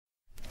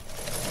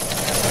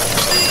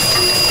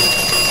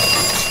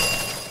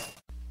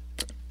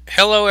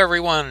Hello,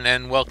 everyone,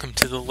 and welcome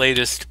to the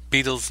latest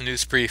Beatles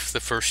News Brief,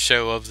 the first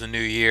show of the new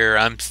year.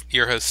 I'm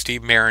your host,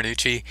 Steve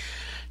Marinucci.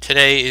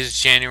 Today is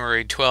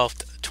January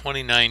 12th,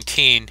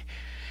 2019,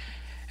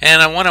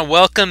 and I want to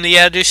welcome the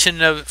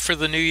addition for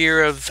the new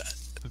year of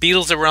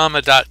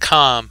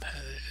BeatlesArama.com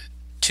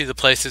to the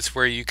places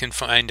where you can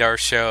find our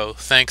show.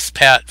 Thanks,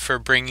 Pat, for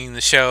bringing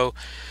the show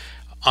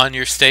on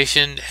your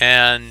station,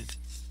 and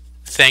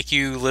thank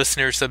you,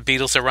 listeners of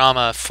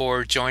Beatlesarama,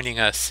 for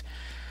joining us.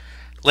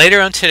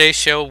 Later on today's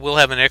show, we'll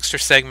have an extra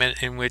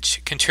segment in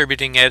which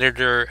contributing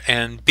editor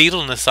and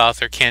Beatleness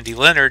author Candy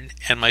Leonard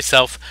and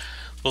myself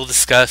will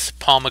discuss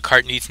Paul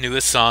McCartney's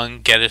newest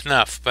song, Get It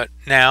Enough. But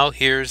now,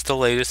 here's the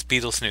latest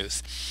Beatles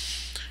news.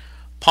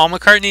 Paul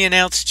McCartney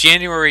announced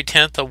January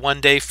 10th a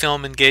one-day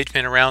film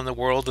engagement around the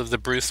world of the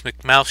Bruce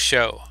McMouth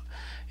Show.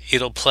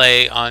 It'll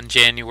play on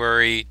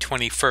January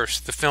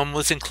 21st. The film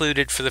was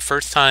included for the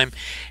first time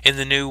in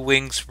the new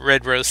Wings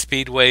Red Rose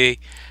Speedway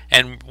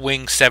and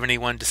Wings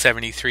 71 to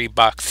 73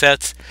 box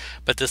sets,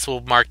 but this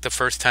will mark the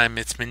first time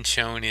it's been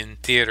shown in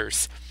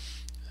theaters.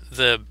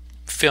 The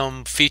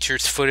film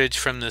features footage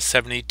from the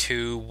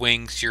 72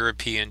 Wings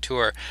European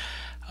tour.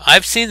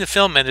 I've seen the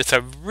film and it's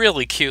a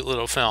really cute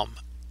little film.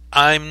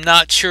 I'm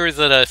not sure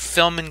that a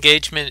film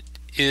engagement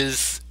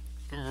is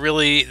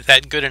really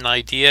that good an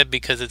idea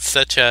because it's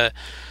such a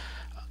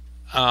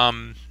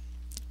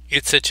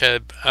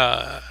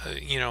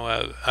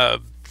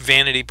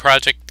vanity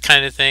project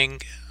kind of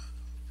thing.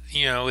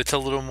 You know, it's a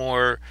little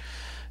more,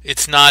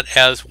 it's not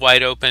as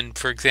wide open,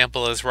 for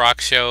example, as Rock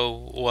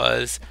Show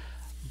was.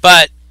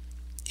 But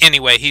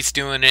anyway, he's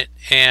doing it,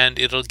 and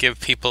it'll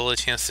give people a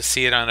chance to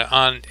see it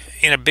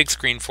in a big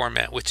screen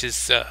format, which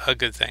is a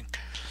good thing.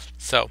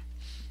 So,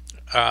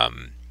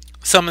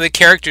 some of the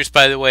characters,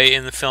 by the way,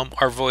 in the film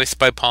are voiced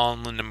by Paul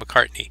and Linda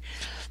McCartney.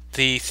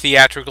 The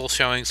theatrical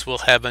showings will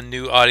have a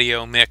new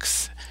audio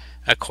mix,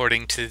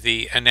 according to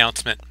the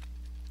announcement.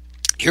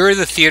 Here are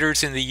the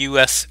theaters in the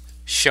U.S.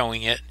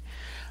 showing it.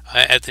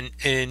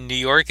 In New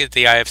York at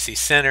the IFC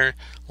Center,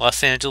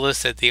 Los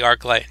Angeles at the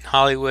ArcLight in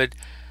Hollywood,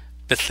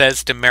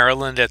 Bethesda,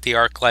 Maryland at the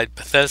ArcLight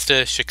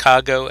Bethesda,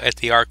 Chicago at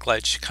the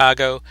ArcLight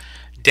Chicago,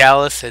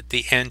 Dallas at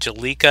the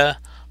Angelica,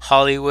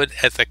 Hollywood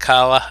at the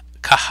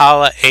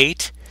Kahala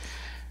 8,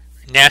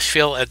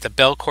 Nashville at the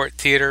Belcourt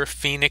Theater,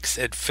 Phoenix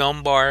at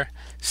Film Bar,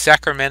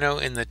 Sacramento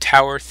in the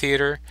Tower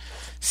Theater,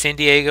 San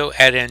Diego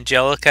at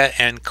Angelica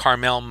and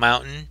Carmel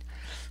Mountain,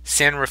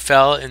 San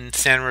Rafael in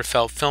San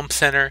Rafael Film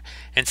Center,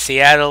 and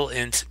Seattle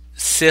in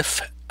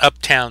SIFF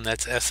Uptown,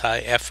 that's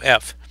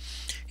SIFF.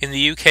 In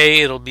the UK,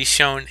 it'll be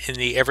shown in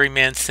the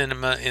Everyman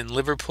Cinema in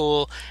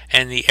Liverpool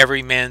and the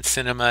Everyman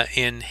Cinema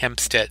in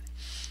Hempstead.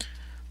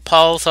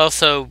 Paul's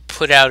also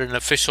put out an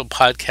official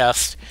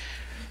podcast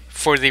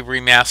for the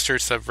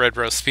remasters of Red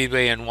Rose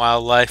Speedway and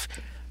Wildlife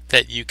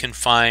that you can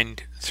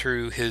find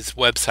through his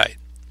website.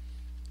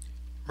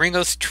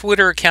 Ringo's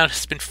Twitter account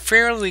has been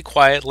fairly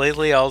quiet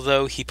lately,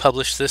 although he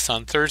published this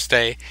on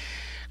Thursday.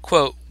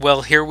 Quote,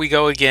 "Well, here we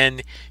go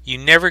again. You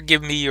never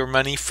give me your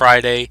money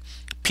Friday.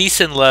 Peace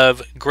and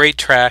love. Great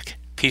track.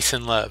 Peace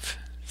and love."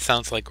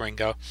 Sounds like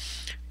Ringo.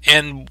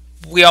 And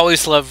we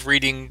always love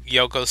reading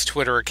Yoko's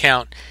Twitter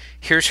account.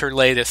 Here's her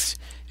latest.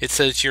 It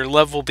says, "Your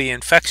love will be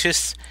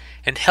infectious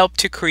and help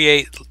to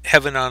create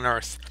heaven on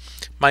earth.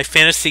 My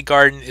fantasy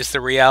garden is the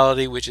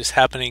reality which is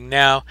happening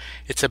now.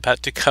 It's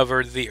about to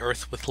cover the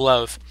earth with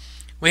love."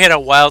 We had a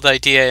wild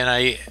idea, and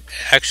I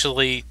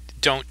actually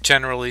don't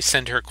generally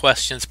send her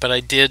questions, but I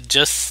did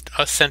just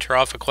send her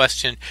off a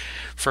question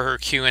for her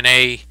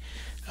Q&A,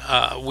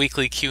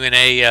 weekly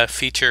Q&A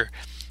feature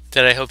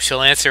that I hope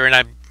she'll answer, and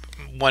I'm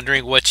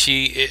wondering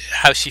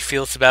how she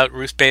feels about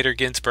Ruth Bader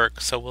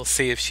Ginsburg, so we'll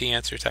see if she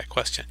answers that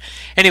question.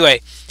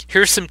 Anyway,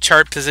 here's some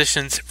chart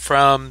positions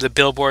from the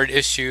Billboard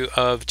issue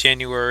of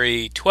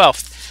January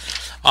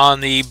 12th. On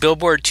the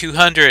Billboard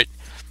 200,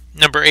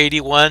 number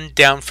 81,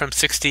 down from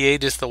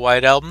 68, is the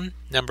White Album.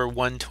 Number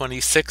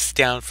 126,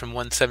 down from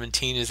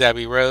 117, is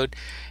Abbey Road.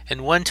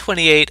 And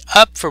 128,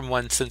 up from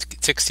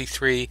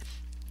 163,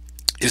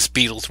 is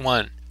Beatles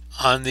 1.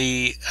 On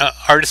the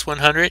Artist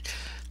 100,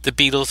 the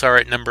Beatles are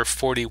at number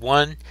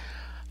 41.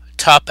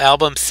 Top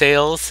album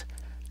sales,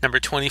 number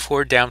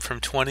 24, down from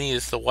 20,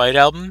 is the White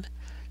Album.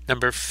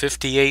 Number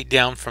 58,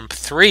 down from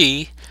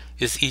 3,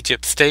 is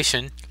Egypt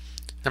Station.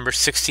 Number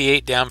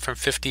 68, down from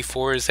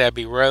 54, is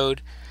Abbey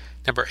Road.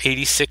 Number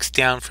 86,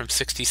 down from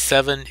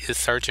 67, is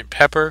Sgt.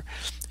 Pepper.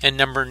 And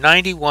number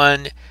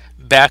 91,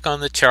 back on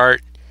the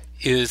chart,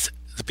 is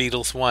the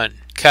Beatles 1.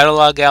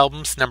 Catalog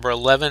albums, number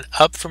 11,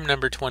 up from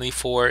number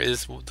 24,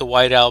 is the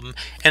White Album.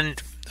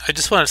 And I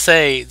just want to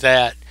say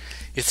that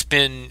it's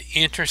been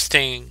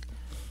interesting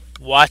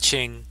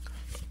watching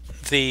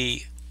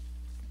the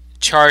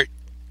chart,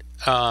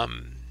 all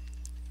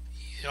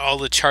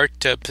the chart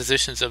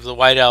positions of the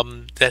White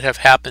Album that have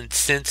happened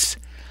since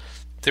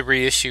the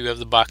reissue of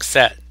the box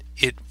set.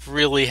 It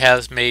really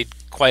has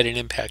made quite an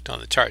impact on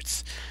the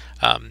charts.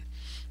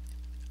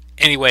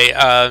 Anyway,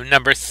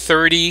 number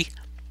 30,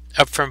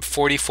 up from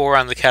 44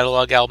 on the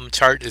catalog album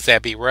chart, is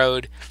Abbey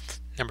Road.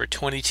 Number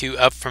 22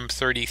 up from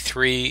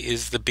 33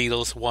 is the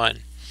Beatles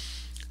 1.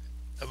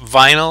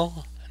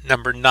 Vinyl,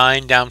 number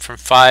 9 down from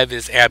 5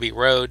 is Abbey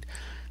Road.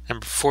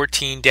 Number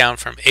 14 down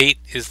from 8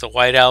 is the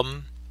White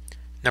Album.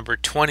 Number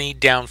 20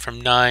 down from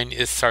 9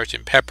 is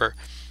Sgt. Pepper.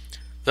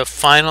 The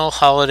final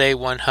Holiday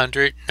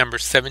 100, number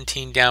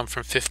 17 down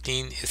from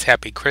 15 is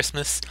Happy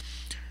Christmas.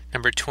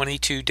 Number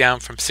 22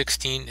 down from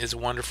 16 is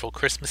Wonderful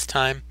Christmas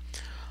Time.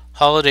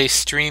 Holiday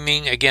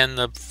streaming, again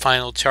the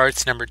final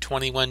charts, number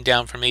 21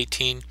 down from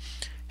 18,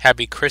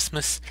 Happy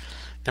Christmas.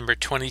 Number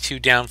 22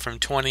 down from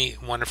 20,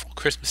 Wonderful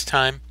Christmas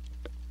Time.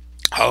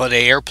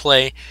 Holiday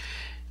airplay,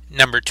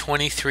 number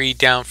 23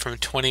 down from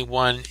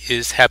 21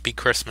 is Happy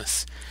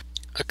Christmas.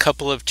 A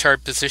couple of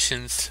chart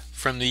positions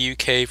from the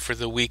UK for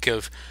the week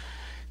of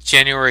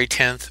January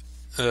 10th.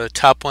 The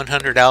top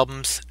 100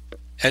 albums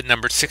at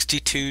number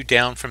 62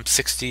 down from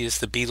 60 is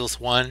the Beatles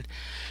 1,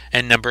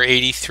 and number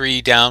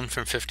 83 down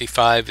from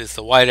 55 is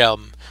the White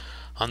Album.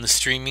 On the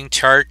streaming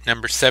chart,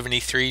 number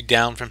 73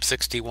 down from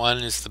 61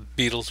 is the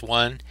Beatles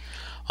 1.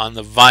 On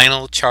the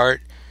vinyl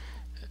chart,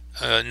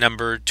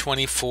 number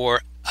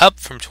 24 up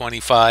from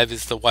 25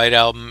 is the White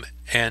Album,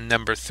 and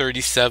number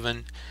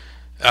 25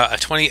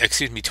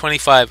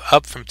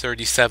 up from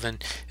 37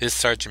 is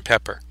Sgt.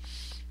 Pepper.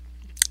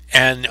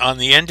 And on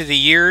the end of the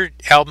year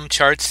album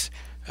charts,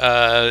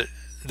 the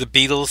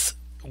Beatles'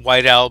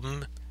 White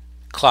Album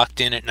clocked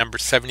in at number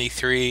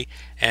 73,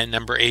 and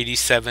number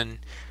 87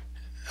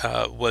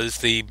 was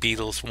the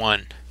Beatles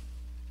 1.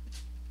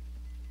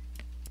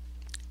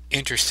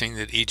 Interesting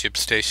that Egypt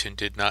Station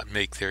did not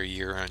make their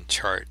year-end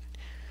chart.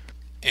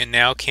 And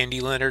now Candy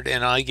Leonard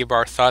and I give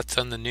our thoughts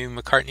on the new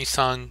McCartney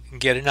song,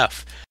 Get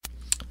Enough.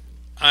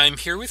 I'm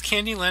here with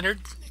Candy Leonard,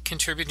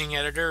 contributing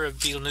editor of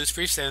Beatle News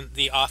Briefs and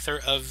the author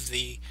of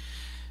the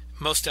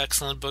most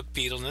excellent book,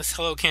 Beatleness.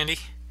 Hello, Candy.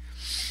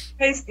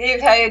 Hey,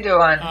 Steve. How you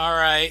doing? All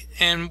right.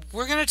 And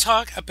we're going to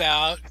talk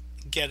about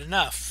Get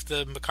Enough,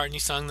 the McCartney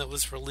song that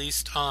was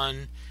released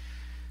on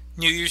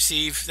New Year's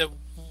Eve that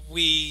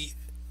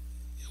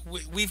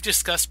we've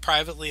discussed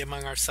privately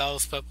among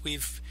ourselves, but we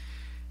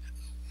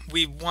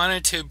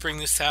wanted to bring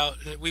this out.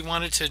 We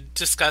wanted to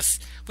discuss.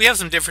 We have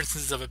some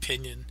differences of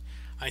opinion,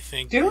 I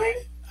think. Do we?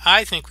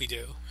 I think we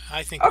do.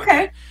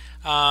 Okay.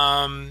 We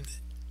do.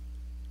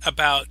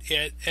 About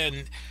it.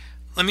 And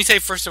let me say,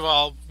 first of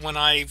all, when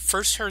I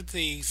first heard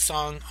the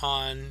song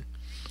on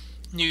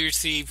New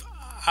Year's Eve,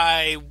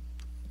 I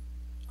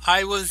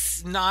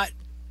was not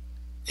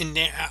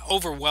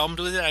overwhelmed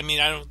with it. I mean,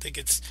 I don't think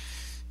it's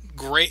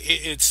great.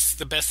 It's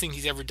the best thing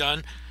he's ever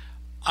done.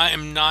 I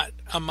am not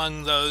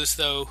among those,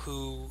 though,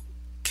 who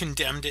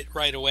condemned it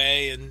right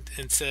away and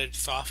said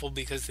it's awful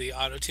because of the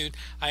Autotune.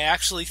 I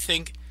actually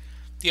think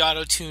the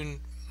Autotune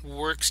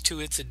works to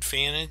its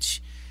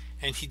advantage,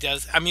 and he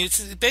does. I mean,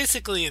 it's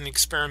basically an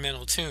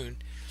experimental tune,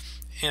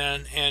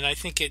 and I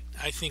think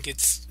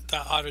it's the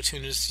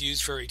Autotune is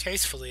used very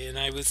tastefully. And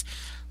I was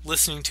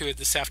listening to it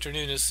this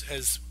afternoon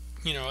as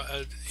you know,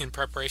 in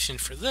preparation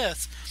for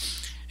this,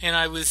 and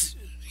I was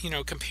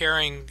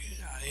comparing,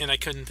 and I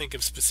couldn't think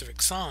of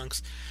specific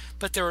songs,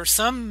 but there are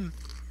some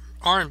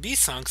R&B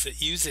songs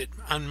that use it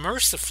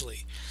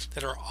unmercifully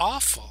that are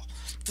awful.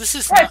 This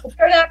is right, not, but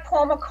they're not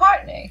Paul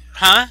McCartney.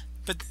 huh?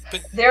 But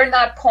They're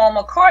not Paul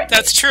McCartney.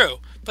 that's true.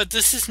 But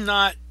this is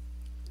not.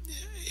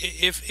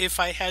 If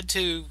I had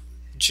to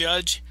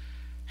judge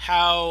if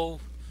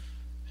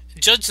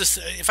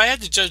I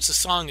had to judge the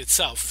song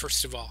itself,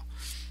 first of all,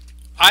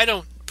 I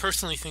don't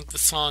personally think the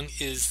song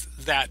is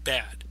that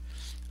bad.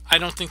 I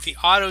don't think the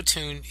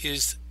Autotune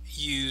is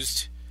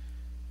used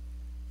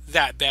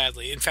that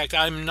badly. In fact,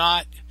 I'm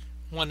not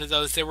one of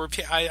those.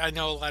 I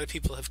know a lot of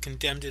people have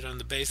condemned it on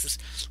the basis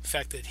of the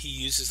fact that he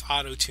uses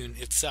Autotune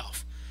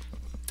itself.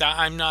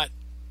 I'm not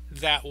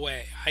that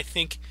way. I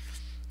think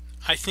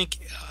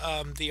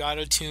the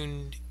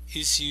Autotune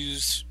is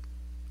used.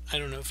 I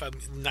don't know if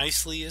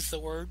nicely is the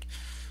word.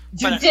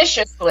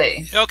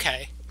 Judiciously.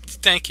 Okay,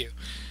 thank you.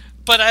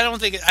 But I don't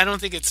think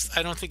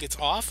it's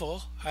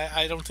awful.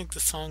 I don't think the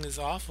song is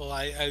awful.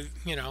 I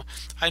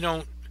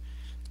don't.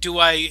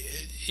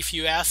 If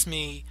you ask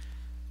me,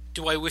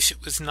 do I wish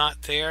it was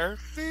not there?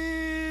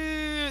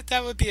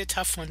 That would be a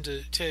tough one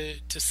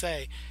to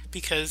say,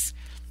 because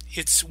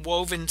it's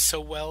woven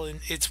so well,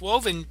 and it's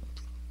woven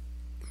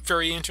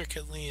very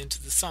intricately into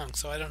the song.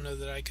 So I don't know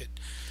that I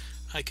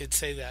could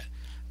say that.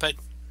 But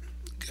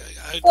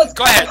well, it's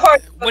go ahead.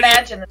 hard to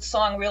imagine the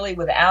song really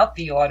without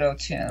the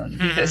Autotune,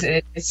 because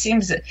it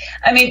seems that,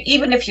 I mean,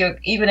 even if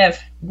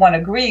one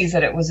agrees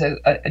that it was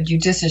a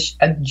judicious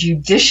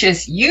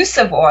use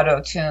of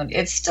Autotune,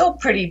 it's still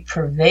pretty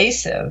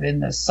pervasive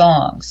in the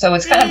song. So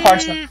it's kind of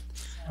hard to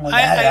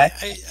without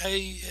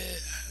it.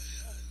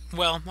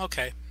 Well,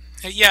 okay.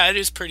 Yeah, it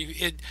is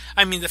pretty.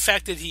 I mean, the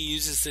fact that he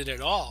uses it at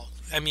all.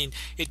 I mean,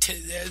 it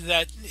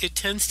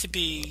tends to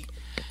be,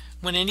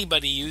 when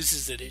anybody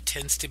uses it, it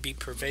tends to be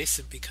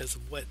pervasive because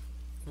of what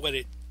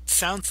it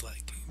sounds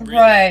like.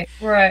 Really.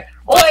 Right.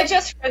 Well, I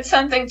just read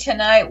something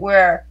tonight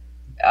where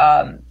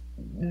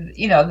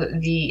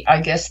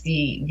I guess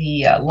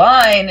the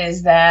line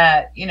is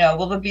that,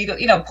 well, the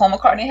Beatles, Paul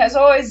McCartney has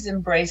always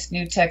embraced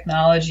new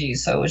technology,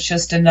 so it's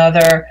just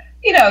another,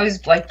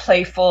 he's like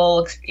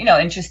playful,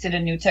 interested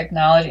in new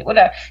technology,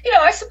 whatever.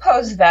 I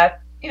suppose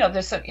that,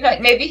 there's some,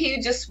 maybe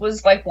he just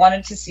was like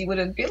wanted to see what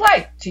it'd be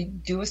like to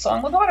do a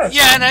song with auto.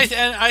 Yeah, and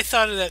I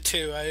thought of that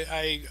too.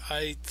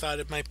 I thought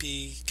it might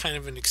be kind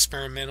of an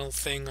experimental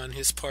thing on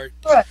his part.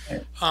 Right.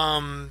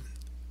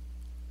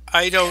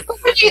 I don't.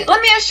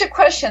 Let me ask you a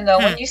question though.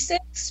 When you say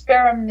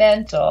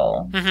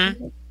experimental,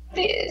 Mm-hmm.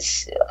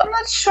 I'm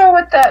not sure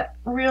what that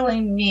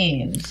really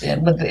means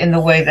in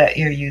the way that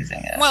you're using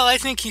it. Well, I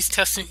think he's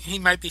testing. He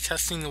might be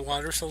testing the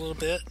waters a little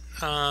bit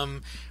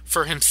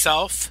for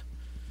himself,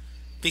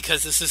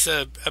 because this is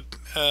a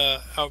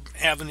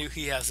avenue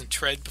he hasn't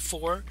tread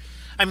before.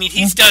 I mean,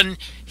 he's done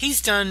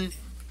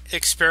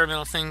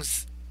experimental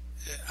things.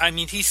 I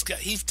mean, he's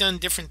done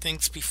different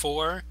things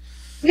before.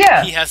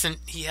 Yeah. He hasn't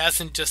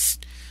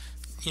just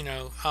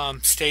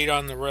stayed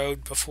on the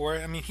road before.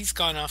 I mean, he's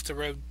gone off the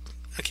road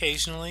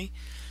occasionally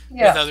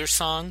with other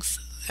songs,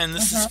 and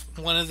this is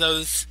one of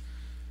those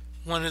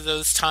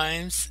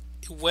times.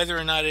 Whether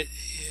or not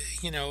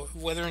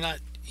whether or not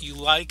you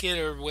like it,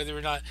 or whether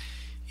or not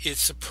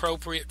it's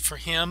appropriate for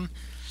him,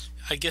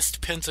 I guess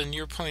depends on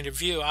your point of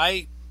view.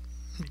 I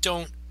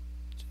don't,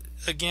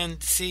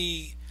 again,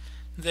 see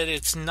that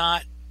it's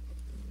not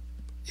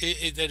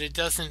that it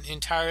doesn't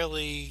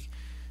entirely,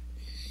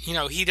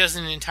 he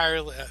doesn't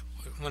entirely.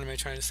 What am I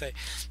trying to say?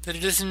 That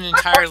it isn't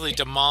entirely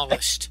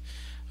demolished.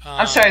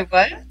 I'm sorry.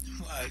 What?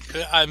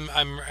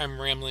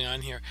 I'm rambling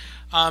on here.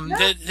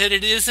 That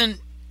it isn't.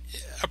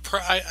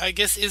 I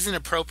guess isn't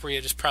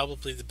appropriate is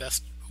probably the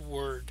best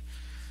word,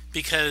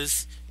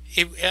 because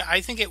I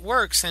think it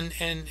works,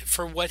 and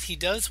for what he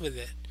does with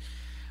it.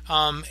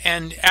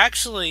 And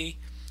actually,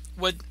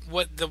 what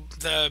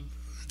the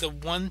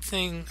one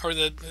thing, or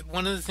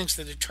one of the things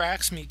that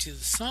attracts me to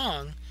the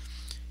song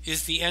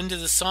is the end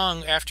of the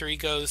song after he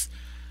goes,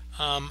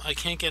 I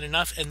can't get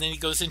enough, and then he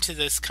goes into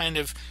this kind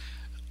of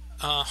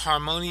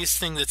harmonious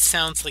thing that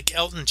sounds like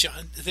Elton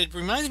John. That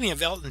reminds me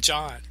of Elton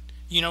John.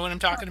 You know what I'm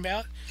talking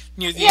about?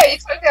 You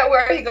talk about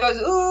where he goes,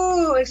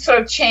 ooh, it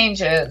sort of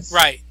changes.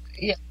 Right.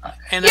 Yeah.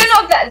 And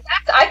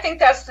I think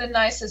that's the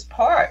nicest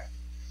part.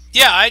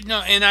 Yeah, I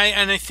know, and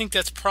I think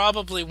that's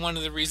probably one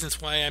of the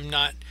reasons why I'm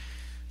not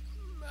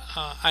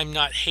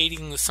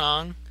hating the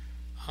song,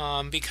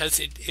 because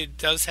it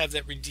does have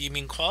that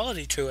redeeming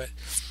quality to it.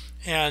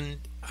 And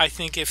I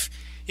think if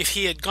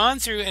he had gone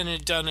through and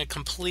had done a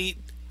complete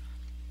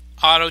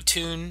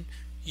auto-tune,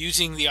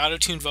 using the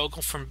auto-tune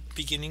vocal from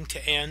beginning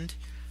to end,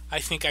 I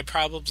think I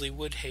probably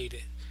would hate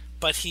it.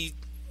 But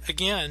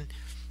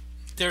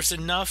there's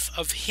enough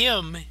of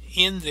him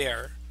in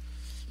there,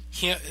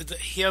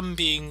 him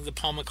being the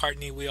Paul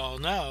McCartney we all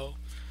know.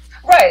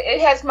 Right,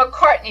 it has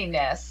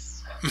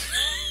McCartney-ness.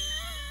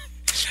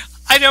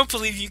 I don't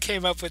believe you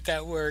came up with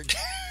that word.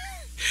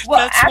 Well,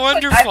 that's actually,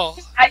 wonderful.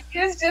 I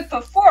used it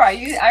before.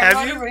 I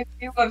wrote a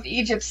review of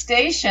Egypt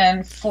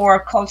Station for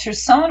Culture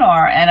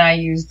Sonar, and I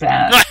used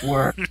that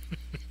word.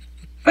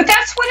 But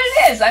that's what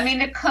it is. I mean,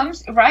 it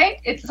comes,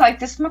 right? It's like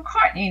this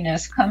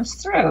McCartney-ness comes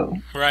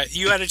through. Right.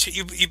 You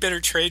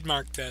better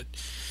trademark that.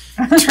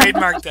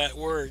 Trademark that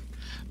word.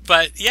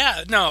 But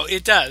yeah, no,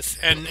 it does.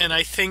 And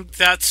I think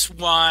that's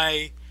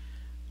why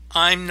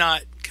I'm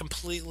not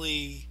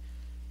completely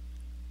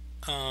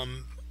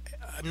hating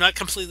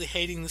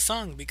the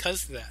song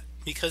because of that.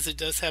 Because it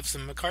does have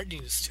some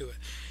McCartney-ness to it.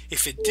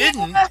 If it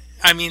didn't,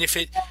 I mean, if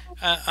it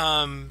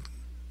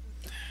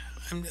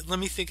let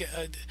me think.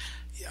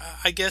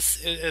 I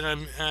guess, and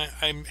I'm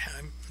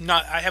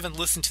not. I haven't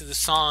listened to the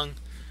song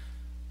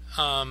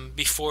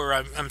before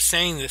I'm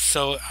saying this,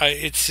 so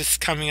it's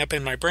just coming up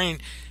in my brain.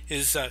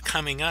 Is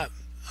coming up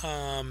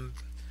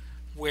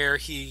where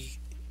he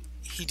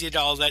did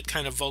all that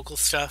kind of vocal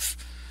stuff.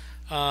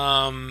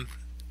 I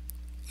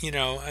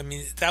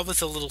mean, that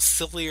was a little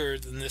sillier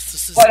than this.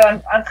 This is what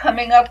on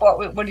coming up.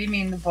 What do you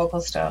mean the vocal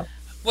stuff?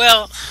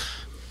 Well.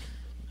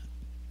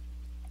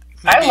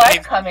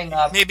 Coming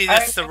up. Maybe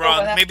that's the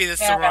wrong. Maybe that's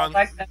the wrong.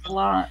 I like that a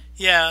lot.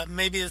 Yeah,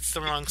 maybe it's the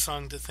wrong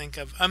song to think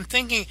of. I'm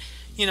thinking,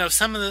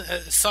 some of the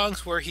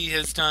songs where he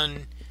has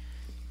done,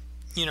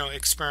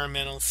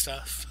 experimental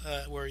stuff,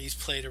 where he's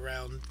played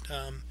around.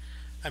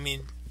 I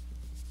mean,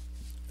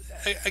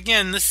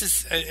 again, this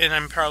is, and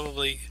I'm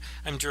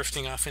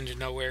drifting off into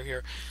nowhere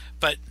here,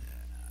 but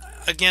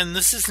again,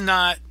 this is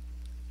not.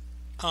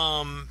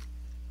 I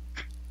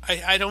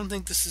don't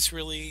think this is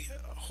really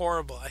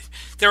horrible.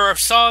 There are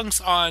songs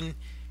on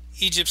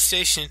Egypt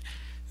Station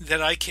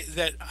that I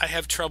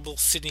have trouble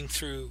sitting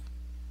through,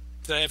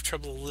 that I have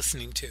trouble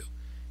listening to,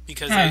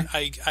 because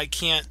I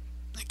can't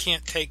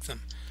take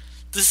them.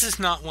 This is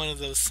not one of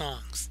those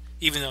songs,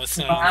 even though it's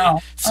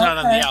not not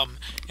on the album.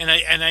 And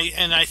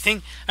I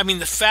think, I mean,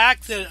 the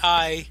fact that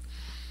I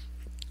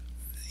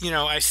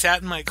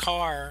sat in my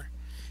car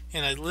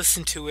and I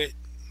listened to it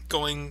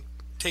during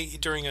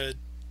a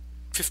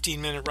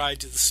 15-minute ride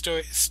to the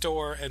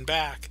store and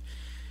back,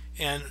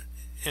 and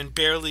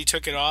barely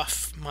took it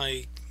off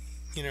my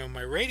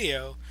my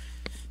radio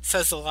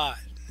says a lot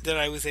that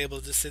I was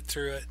able to sit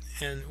through it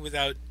and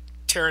without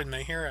tearing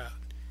my hair out.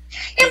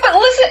 Yeah, but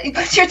listen,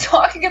 but you're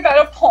talking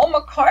about a Paul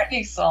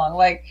McCartney song,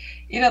 like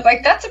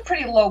that's a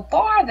pretty low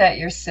bar that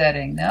you're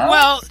setting, no?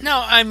 Well,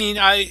 no, I mean,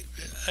 I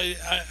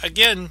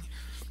again,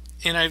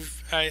 and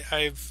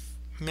I've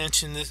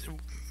mentioned this.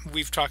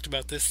 We've talked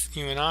about this,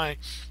 you and I.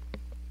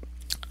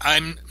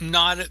 I'm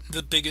not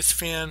the biggest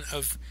fan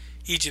of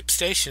Egypt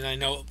Station. I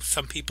know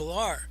some people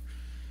are.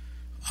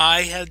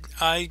 I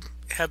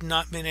have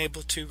not been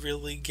able to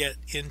really get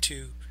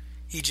into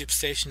Egypt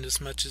Station as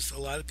much as a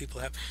lot of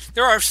people have.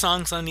 There are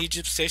songs on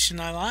Egypt Station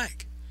I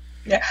like.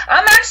 Yeah,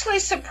 I'm actually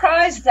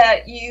surprised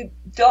that you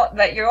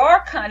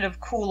are kind of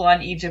cool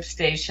on Egypt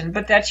Station,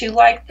 but that you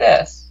like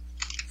this.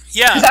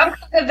 Yeah, because I'm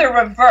kind of the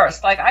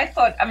reverse. Like I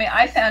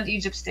found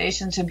Egypt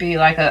Station to be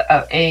like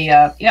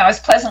I was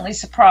pleasantly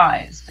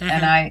surprised,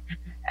 and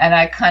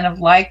I kind of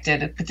liked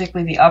it,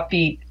 particularly the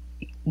upbeat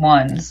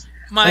ones.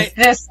 With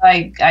this,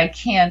 I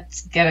can't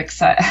get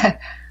excited.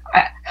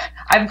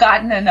 I've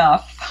gotten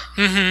enough.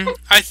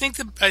 I think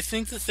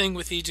the thing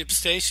with Egypt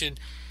Station,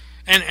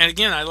 and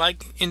again, I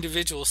like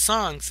individual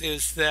songs,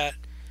 is that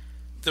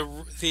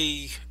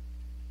the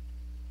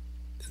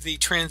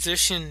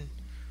transition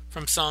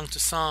from song to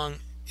song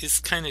is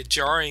kind of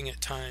jarring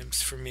at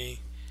times for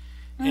me,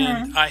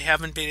 and I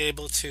haven't been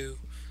able to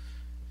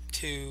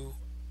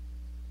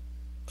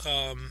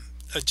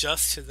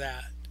adjust to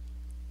that.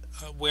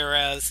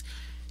 Whereas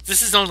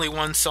this is only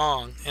one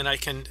song, and I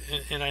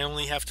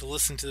only have to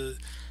listen to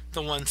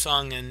the one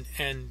song and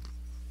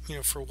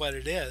for what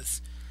it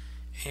is,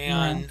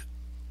 and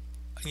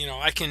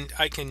I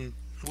can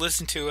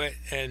listen to it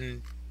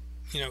and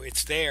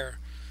it's there.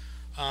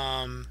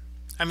 I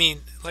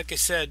mean, like I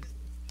said,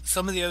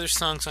 some of the other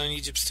songs on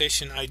Egypt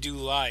Station I do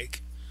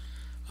like.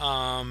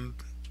 I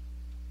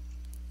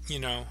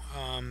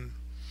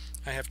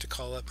have to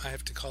call up my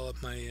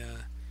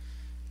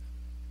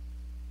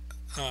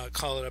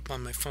call it up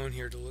on my phone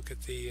here to look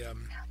at the.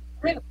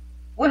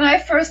 When I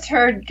first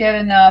heard "Get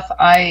Enough,"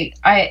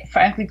 I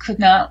frankly could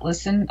not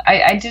listen.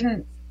 I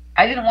didn't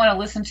want to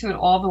listen to it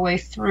all the way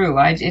through.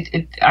 I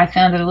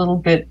found it a little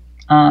bit.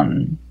 I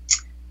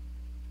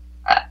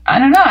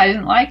don't know. I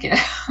didn't like it.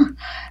 Really?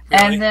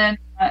 And then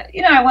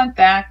I went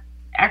back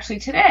actually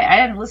today. I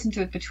hadn't listened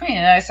to it between,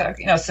 and I said,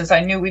 since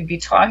I knew we'd be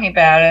talking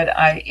about it,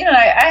 I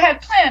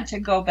had planned to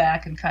go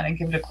back and kind of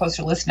give it a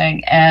closer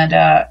listening, and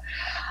I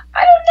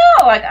don't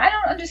know, I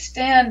don't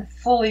understand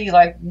fully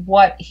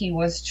what he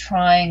was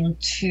trying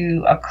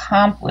to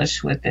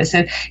accomplish with this.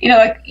 And,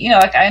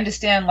 I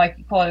understand,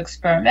 you call it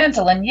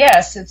experimental, and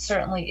yes, it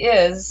certainly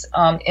is,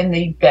 in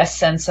the best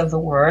sense of the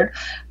word,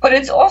 but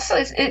it's also,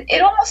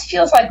 it almost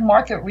feels like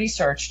market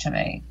research to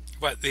me.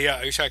 What,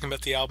 are you talking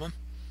about the album?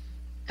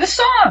 The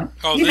song.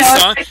 Oh, this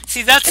song?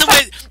 See,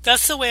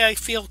 that's the way I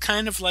feel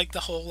kind of like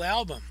the whole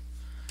album.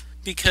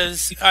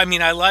 Because, I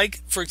mean,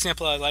 for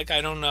example, I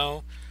Don't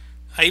Know.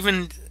 I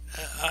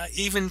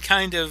even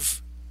kind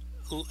of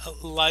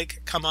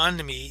like Come On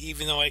To Me,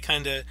 even though I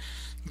kind of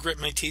grit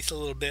my teeth a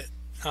little bit.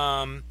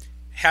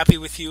 Happy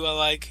With You, I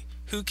like.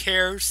 Who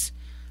Cares?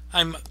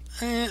 I'm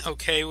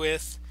okay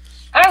with.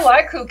 I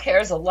like Who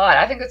Cares a lot.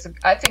 I think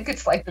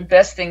it's like the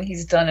best thing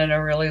he's done in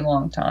a really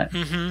long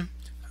time.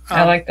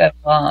 I like that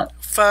a lot.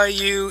 For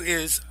You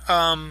is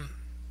okay.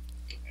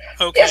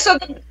 Yeah, so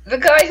the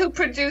guy who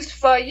produced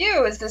For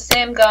You is the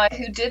same guy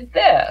who did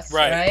this,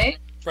 right?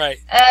 Right.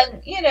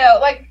 And,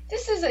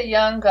 this is a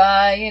young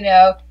guy,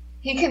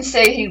 he can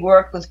say he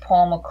worked with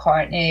Paul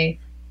McCartney,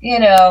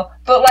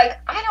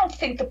 but, I don't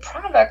think the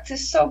product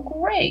is so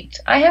great.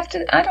 I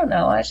don't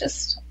know, I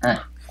don't know.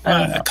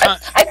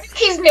 I think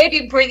he's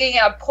maybe bringing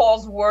out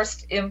Paul's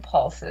worst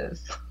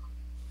impulses.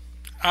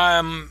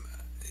 I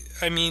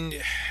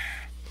mean,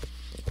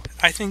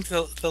 I think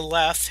the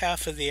last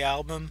half of the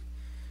album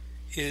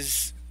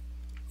is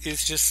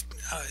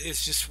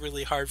just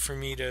really hard for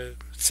me to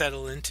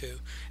settle into,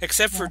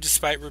 except for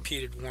Despite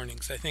Repeated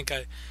Warnings. I think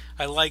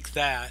I like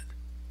that,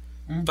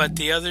 but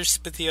the other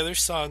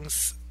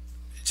songs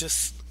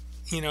just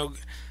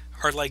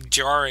are like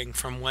jarring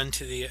from one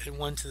to the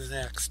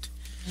next.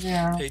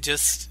 Yeah,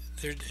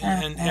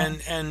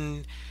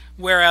 and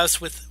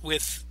whereas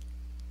with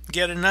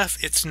Get Enough,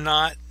 it's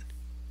not.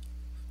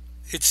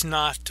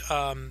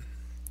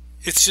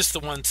 It's just the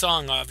one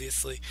song,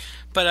 obviously,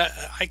 but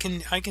I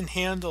can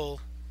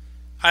handle.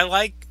 I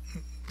like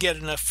Get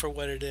Enough for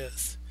what it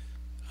is.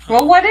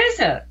 Well, what is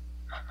it?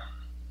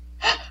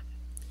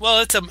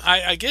 Well,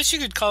 I guess you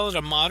could call it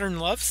a modern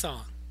love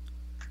song.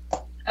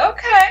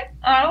 Okay,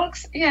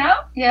 Alex. Yeah.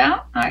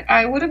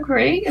 I would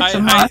agree.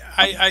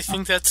 I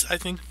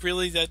think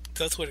really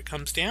that's what it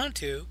comes down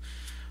to.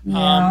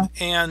 Yeah.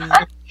 And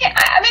I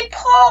mean,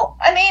 Paul.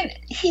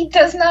 He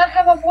does not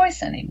have a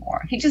voice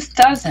anymore. He just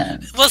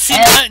doesn't. Well, see,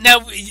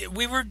 now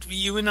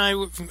you and I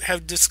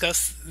have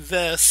discussed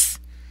this,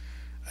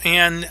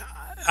 and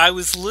I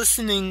was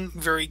listening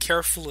very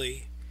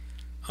carefully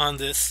on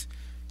this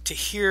to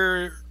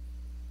hear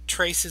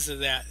traces of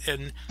that,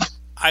 and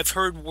I've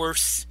heard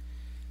worse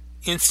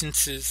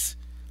instances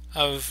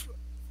of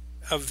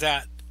of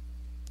that,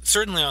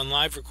 certainly on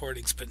live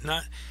recordings, but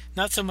not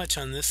so much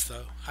on this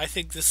though. I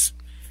think this,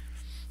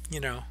 you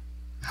know.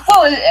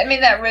 Well, I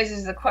mean, that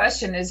raises the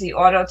question, is the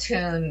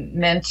auto-tune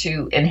meant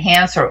to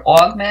enhance or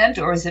augment,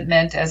 or is it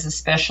meant as a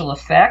special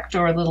effect,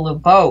 or a little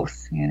of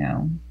both, you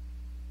know?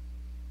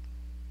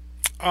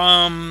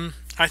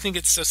 I think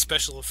it's a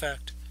special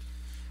effect.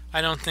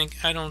 I don't think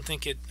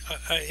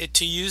it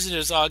to use it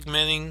as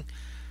augmenting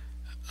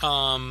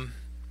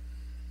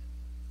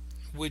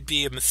would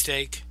be a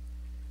mistake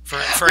for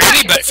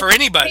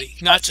anybody,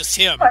 not just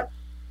him.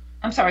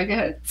 I'm sorry, go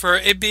ahead. For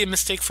it'd be a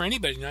mistake for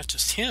anybody, not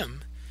just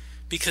him,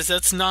 because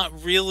that's not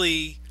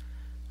really.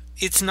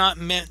 It's not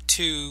meant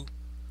to.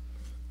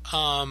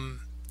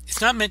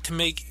 It's not meant to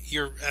make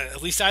your.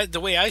 At least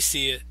the way I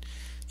see it,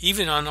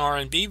 even on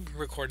R&B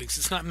recordings,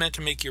 it's not meant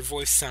to make your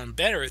voice sound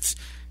better. It's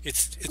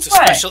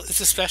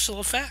a special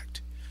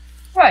effect.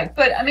 Right,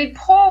 but I mean,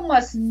 Paul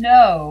must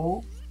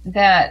know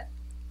that.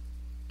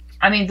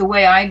 I mean, the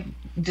way I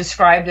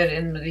described it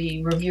in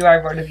the review I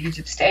wrote of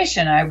Egypt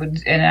Station, I would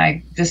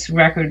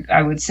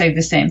say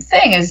the same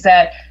thing, is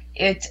that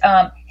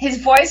his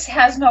voice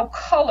has no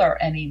color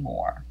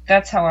anymore.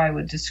 That's how I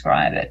would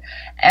describe it.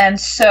 And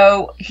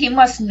so he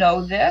must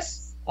know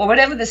this, or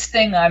whatever this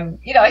thing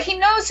he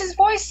knows his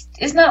voice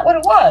is not what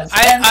it was.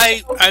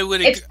 I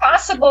would agree. It's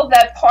possible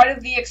that part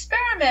of the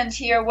experiment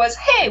here was,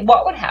 hey,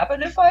 what would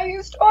happen if I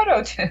used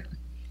Autotune?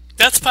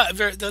 That's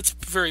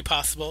very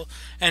possible,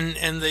 and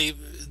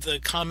the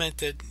comment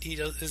that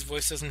his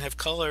voice doesn't have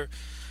color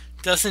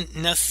doesn't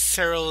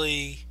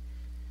necessarily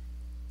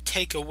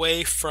take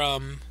away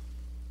from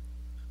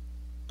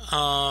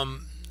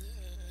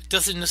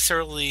doesn't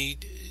necessarily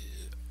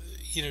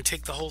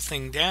take the whole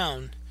thing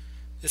down,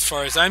 as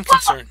far as I'm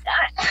concerned.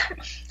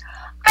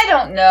 I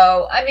don't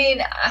know. I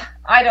mean,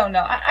 I don't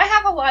know. I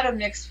have a lot of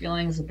mixed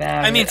feelings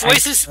about it. I mean,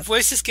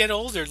 voices get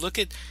older. Look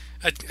at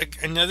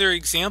another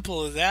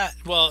example of that.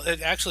 Well,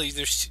 actually,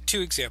 there's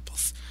two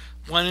examples.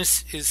 One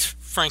is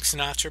Frank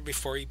Sinatra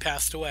before he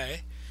passed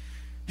away.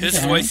 His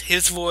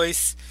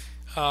voice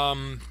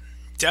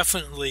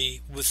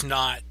definitely was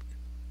not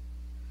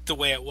the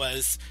way it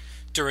was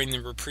during the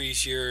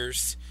Reprise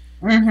years,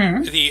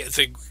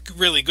 the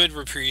really good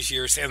Reprise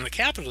years and the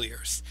Capitol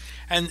years.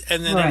 And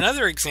then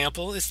another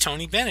example is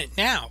Tony Bennett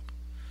now,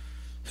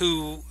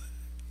 who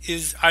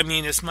is, I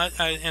mean, as much,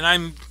 and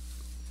I'm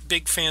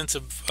big fans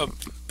of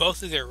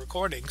both of their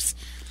recordings,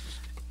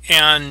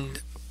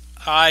 and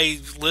I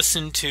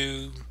listen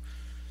to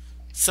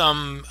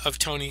some of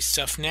Tony's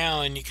stuff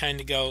now, and you kind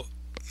of go,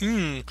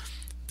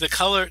 the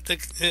color.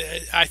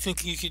 I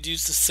think you could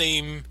use the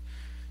same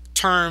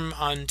term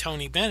on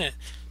Tony Bennett,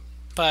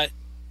 but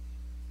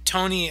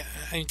Tony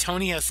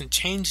hasn't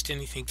changed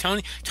anything.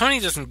 Tony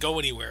doesn't go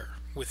anywhere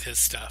with his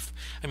stuff.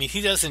 I mean,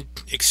 he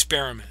doesn't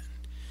experiment.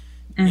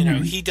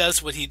 He does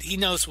he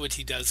knows what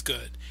he does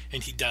good,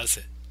 and he does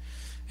it.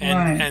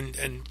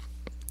 And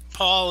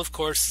Paul, of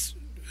course,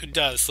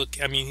 does. Look,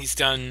 I mean, he's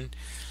done,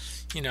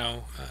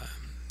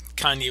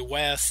 Kanye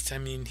West. I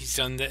mean, he's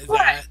done that.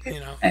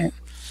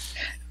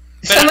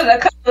 A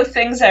couple of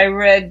things I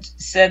read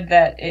said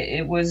that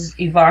it was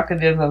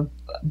evocative of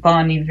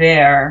Bon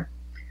Iver,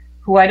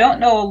 who I don't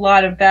know a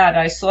lot about.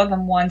 I saw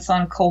them once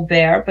on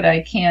Colbert, but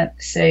I can't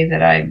say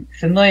that I'm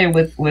familiar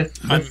with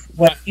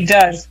what he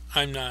does.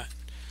 I'm not.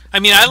 I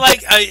mean, I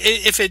like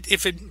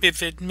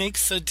if it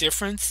makes a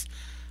difference,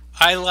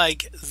 I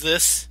like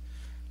this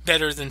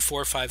better than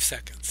 4 or 5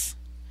 seconds.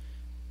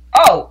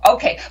 Oh,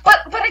 okay. But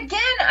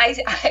again,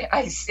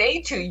 I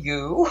say to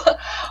you,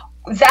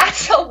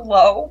 that's a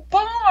low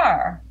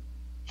bar.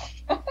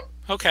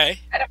 Okay.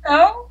 I don't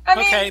know.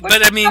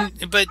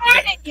 But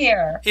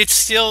here. It's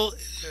still,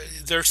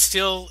 they're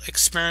still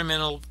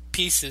experimental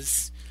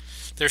pieces.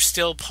 They're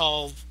still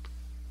Paul,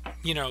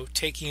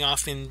 taking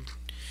off in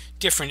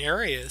different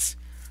areas.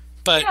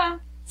 But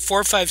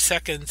 4 or 5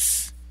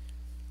 seconds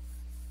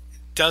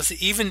does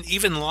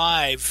even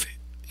live.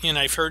 And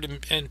I've heard him,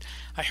 and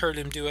I heard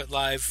him do it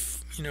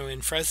live,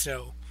 in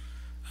Fresno.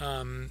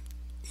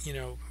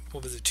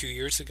 What was it, 2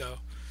 years ago?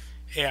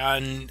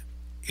 And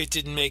it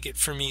didn't make it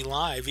for me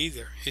live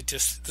either. It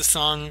just, the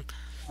song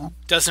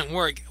doesn't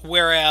work.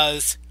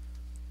 Whereas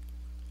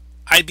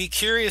I'd be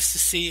curious to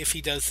see if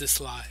he does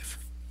this live.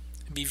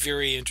 I'd be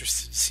very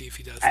interested to see if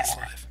he does this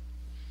live.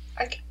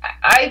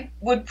 I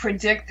would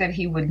predict that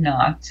he would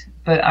not,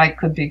 but I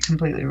could be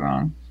completely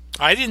wrong.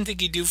 I didn't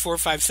think he'd do 4 or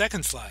 5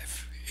 seconds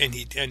live, and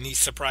he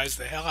surprised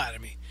the hell out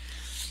of me.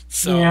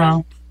 So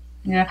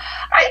yeah.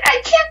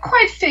 I can't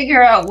quite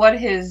figure out what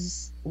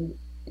his,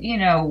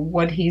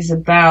 what he's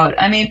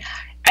about. I mean,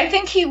 I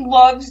think he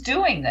loves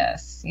doing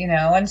this,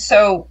 and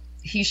so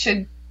he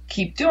should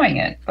keep doing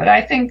it. But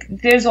I think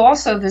there's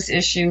also this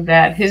issue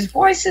that his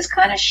voice is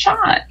kind of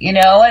shot,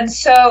 and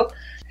so,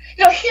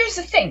 here's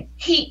the thing.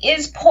 He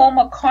is Paul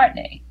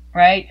McCartney,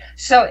 right?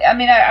 So, I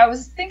mean, I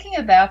was thinking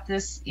about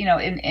this,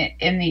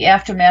 in the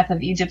aftermath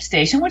of Egypt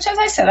Station, which, as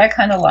I said, I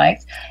kind of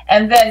liked.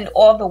 And then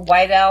all the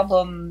White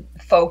Album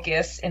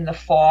focus in the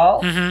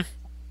fall,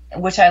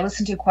 which I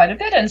listened to quite a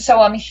bit. And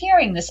so I'm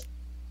hearing this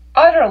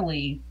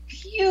utterly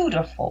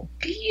beautiful,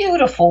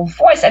 beautiful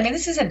voice. I mean,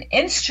 this is an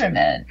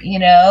instrument,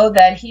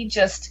 that he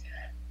just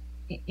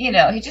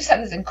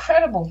had this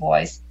incredible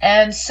voice.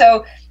 And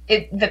so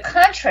the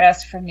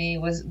contrast for me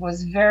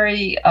was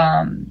very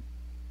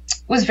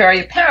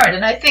apparent.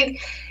 And I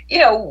think,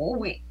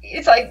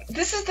 it's like,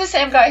 this is the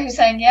same guy who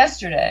sang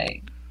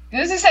yesterday.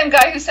 This is the same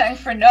guy who sang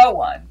For No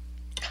One.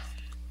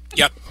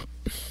 Yep.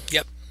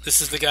 This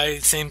is the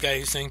same guy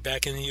who sang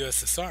back in the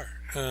USSR.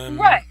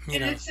 Right.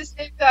 And it's the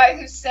same guy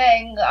who's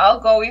saying, I'll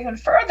go even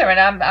further.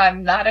 And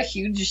I'm not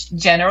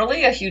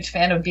generally a huge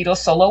fan of Beatles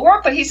solo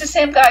work, but he's the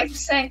same guy who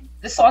sang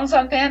the songs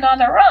on Band on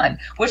the Run,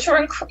 which were,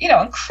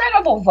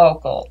 incredible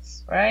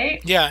vocals, right?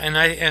 Yeah, and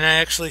I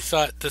actually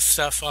thought the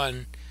stuff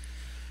on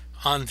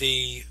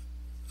the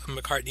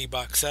McCartney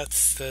box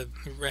sets, the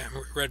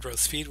Red Rose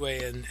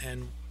Speedway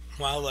and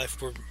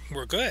Wildlife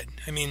were good.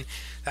 I mean,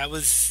 that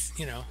was,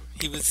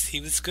 he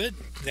was good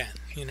then,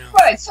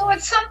 Right. So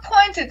at some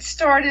point it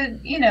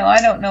started,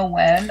 I don't know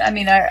when. I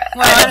mean, I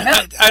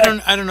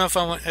don't know if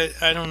I want.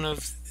 I don't know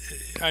if.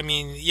 I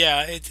mean,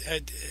 yeah.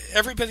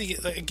 Everybody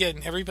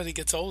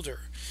gets older,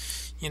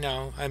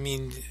 I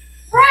mean.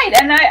 Right,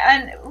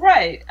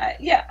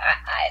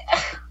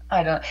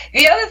 I don't.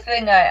 The other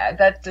thing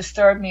that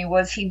disturbed me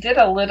was he did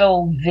a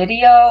little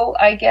video,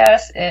 I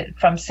guess,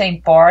 from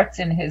St. Bart's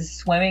in his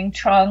swimming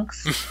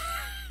trunks.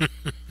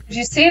 Did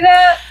you see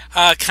that?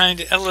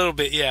 Kind of, a little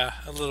bit, yeah,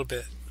 a little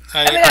bit.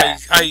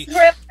 He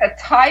wear a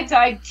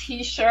tie-dye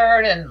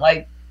T-shirt and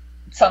like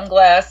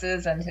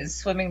sunglasses and his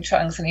swimming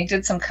trunks, and he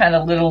did some kind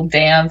of little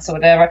dance or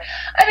whatever.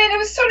 I mean, it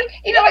was sort of,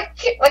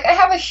 like I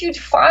have a huge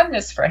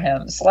fondness for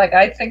him. So like,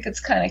 I think it's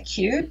kind of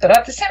cute, but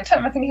at the same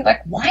time, I'm thinking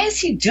like, why is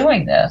he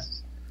doing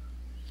this?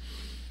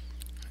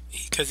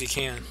 Because he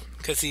can.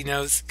 Because he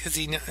knows.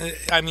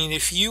 I mean,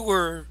 if you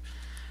were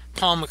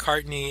Paul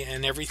McCartney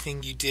and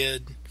everything you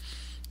did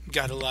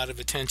got a lot of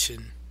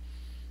attention,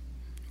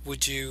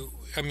 would you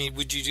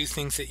do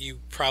things that you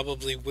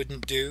probably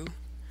wouldn't do?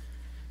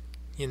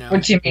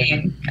 What do you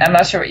mean? I'm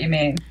not sure what you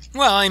mean.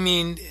 Well, I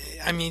mean,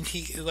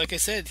 he, like I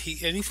said,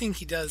 anything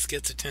he does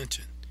gets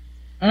attention.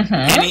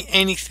 Mm-hmm.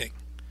 Anything.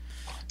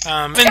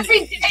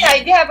 Every day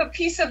I have a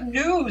piece of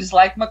news,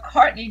 like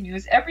McCartney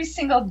news, every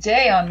single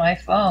day on my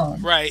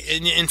phone. Right,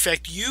 and in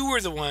fact, you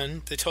were the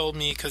one that told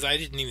me, because I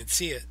didn't even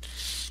see it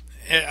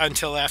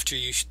until after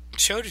you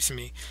showed it to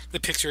me, the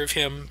picture of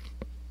him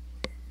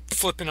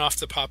flipping off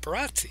the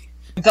paparazzi.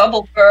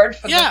 Double bird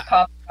for the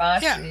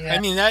paparazzi. Yeah, I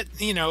mean that.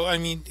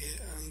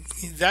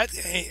 That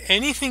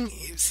anything.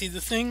 See,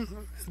 the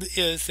thing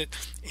is that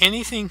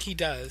anything he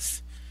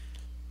does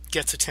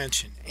gets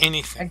attention.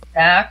 Anything.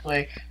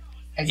 Exactly.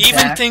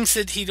 Even things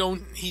that he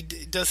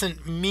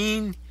doesn't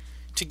mean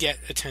to get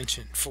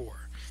attention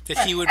for, that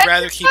he would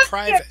rather keep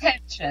private.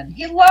 Attention.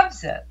 He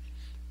loves it.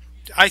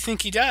 I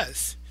think he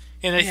does,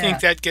 and I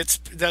think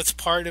that's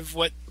part of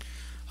what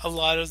a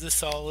lot of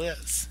this all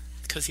is,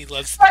 because he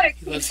loves. But it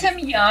keeps him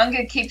young.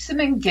 It keeps him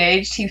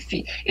engaged.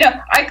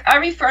 I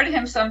refer to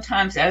him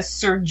sometimes as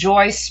Sir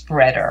Joy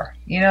Spreader.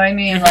 You know what I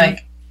mean? Mm-hmm.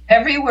 Like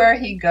everywhere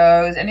he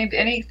goes,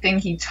 anything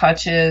he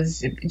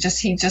touches,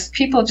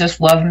 people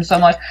just love him so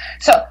much.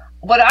 So.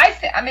 What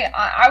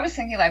I was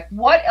thinking, like,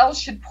 what else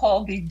should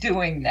Paul be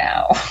doing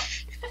now?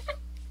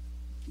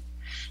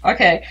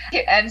 Okay.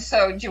 And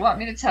so, do you want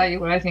me to tell you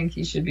what I think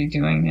he should be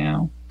doing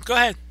now? Go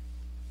ahead.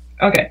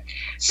 Okay.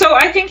 So,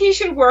 I think he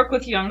should work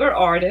with younger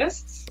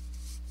artists.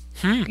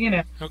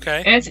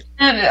 Okay. And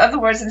in other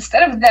words,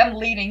 instead of them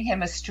leading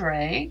him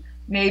astray,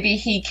 maybe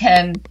he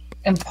can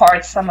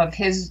impart some of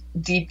his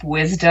deep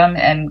wisdom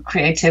and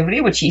creativity,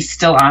 which he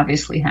still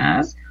obviously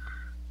has,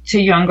 to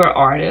younger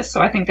artists.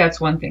 So I think that's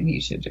one thing he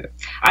should do.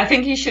 I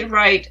think he should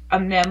write a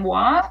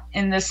memoir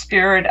in the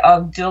spirit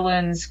of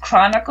Dylan's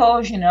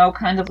chronicles,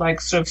 kind of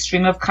like sort of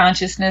stream of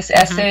consciousness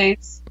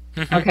essays.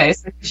 Mm-hmm. Okay,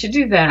 so he should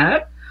do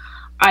that.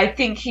 I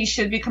think he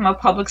should become a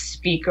public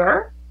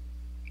speaker.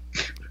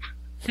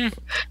 I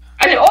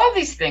mean, all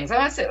these things. I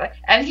want to say,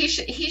 and he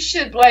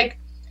should like,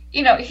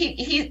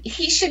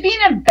 he should be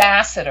an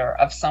ambassador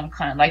of some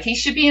kind. Like he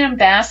should be an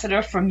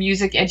ambassador for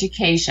music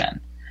education.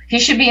 He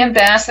should be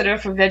ambassador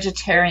for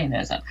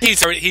vegetarianism.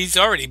 He's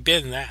already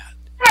been that.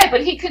 Right,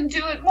 but he can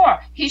do it more.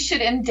 He should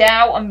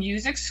endow a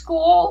music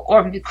school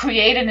or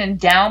create an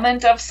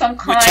endowment of some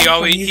kind.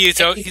 Which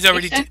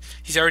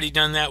he's already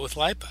done that with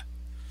LIPA.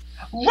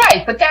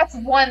 Right, but that's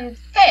one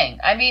thing.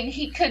 I mean,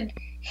 he could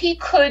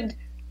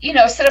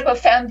set up a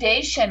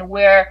foundation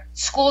where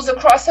schools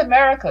across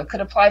America could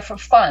apply for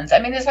funds. I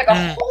mean, there's like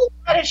a whole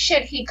lot of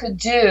shit he could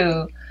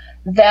do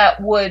that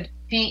would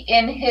be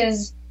in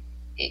his.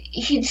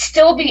 He'd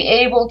still be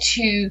able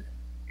to.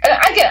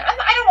 Again,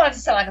 I don't want it to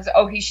sound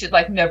like he should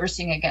like never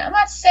sing again. I'm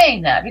not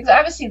saying that, because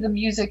obviously the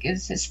music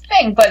is his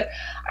thing. But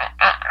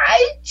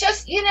I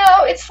just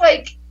it's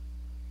like,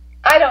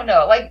 I don't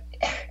know. Like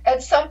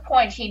at some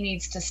point he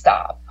needs to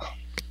stop.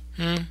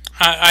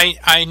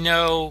 I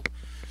know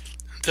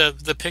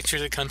the picture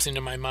that comes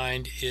into my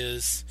mind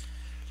is,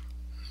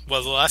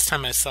 well, the last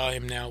time I saw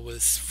him now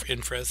was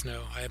in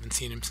Fresno. I haven't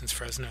seen him since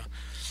Fresno.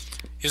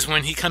 Is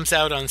when he comes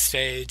out on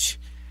stage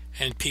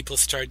and people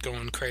start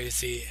going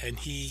crazy,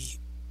 and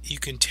you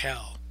can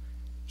tell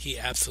he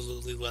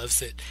absolutely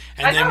loves it.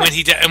 And then when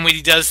he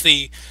does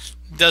the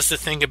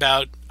thing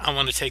about I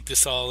want to take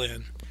this all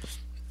in,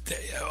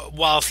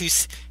 while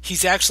he's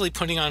actually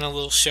putting on a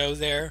little show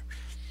there,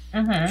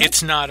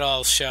 it's not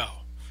all show.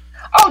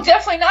 Oh,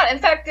 definitely not. In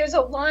fact, there's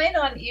a line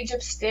on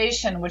Egypt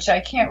Station, which I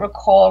can't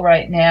recall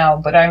right now,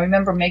 but I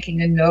remember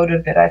making a note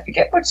of it. I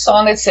forget which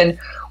song it's in,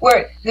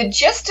 where the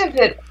gist of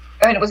it,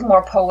 I mean, it was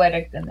more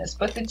poetic than this,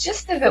 but the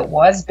gist of it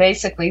was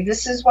basically,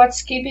 this is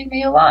what's keeping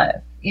me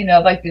alive. You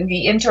know, like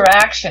the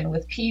interaction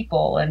with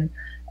people and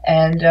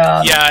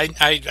yeah,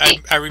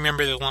 I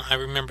remember the line. I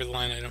remember the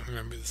line. I don't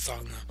remember the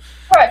song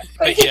though. Right,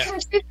 but he can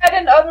do that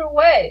in other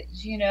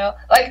ways. You know,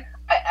 like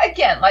I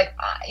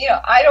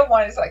don't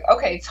want to. It's like,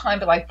 okay, it's time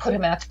to like put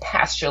him out to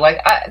pasture.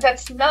 Like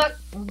that's not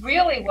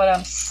really what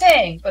I'm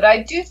saying. But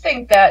I do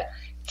think that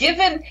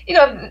given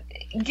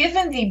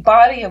the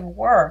body of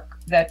work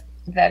that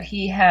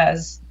he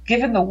has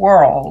given the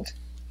world,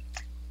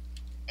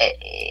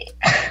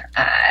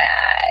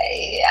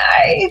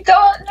 I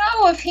don't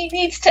know if he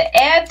needs to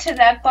add to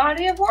that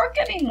body of work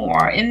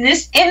anymore in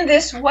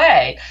this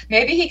way.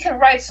 Maybe he can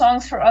write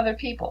songs for other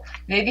people.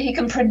 Maybe he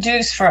can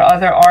produce for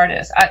other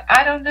artists.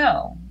 I don't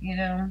know, you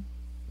know.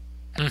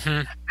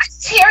 Mm-hmm.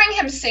 Hearing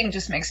him sing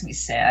just makes me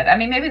sad. I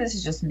mean, maybe this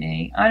is just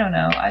me. I don't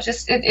know. I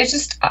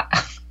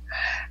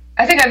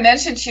think I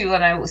mentioned to you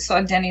when I saw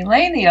Denny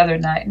Lane the other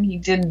night, and he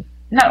did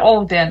not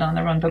all of Band on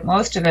the Run, but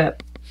most of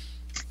it.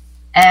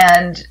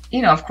 And,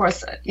 you know, of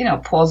course, you know,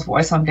 Paul's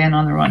voice on Band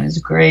on the Run is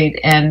great.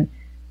 And,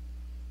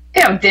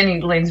 you know,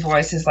 Denny Lane's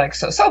voice is like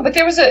so. But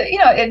there was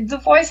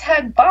the voice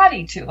had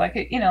body to, like,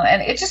 you know,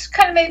 and it just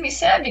kind of made me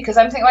sad because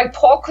I'm thinking, like,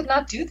 Paul could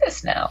not do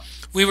this now.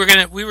 We were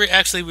gonna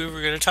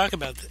talk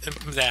about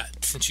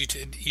that since you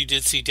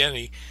did see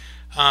Denny.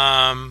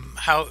 How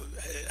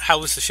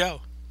was the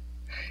show?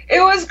 It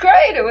was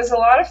great. It was a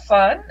lot of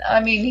fun.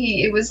 I mean,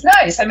 it was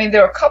nice. I mean,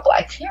 there were a couple.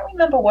 I can't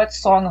remember what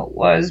song it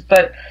was,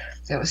 but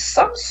there was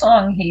some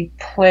song he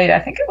played. I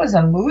think it was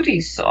a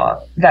Moody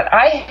song that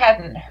I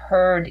hadn't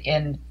heard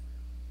in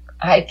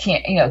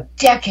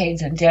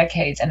decades and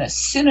decades. And as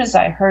soon as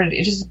I heard it,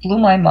 it just blew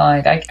my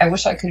mind. I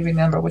wish I could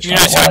remember which one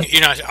it was.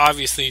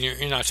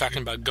 You're not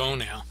talking about Go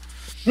Now.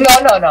 No,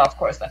 of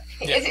course not.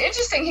 Yeah. It's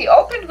interesting. He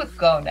opened with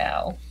Go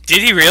Now.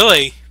 Did he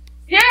really?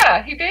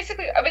 Yeah, he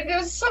basically, I mean, there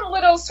was some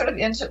little sort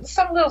of,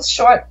 some little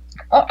short,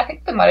 I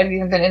think there might have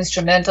even been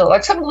instrumental,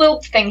 like some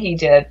little thing he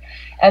did.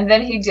 And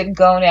then he did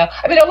Go Now.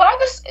 I mean, a lot of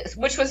this,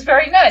 which was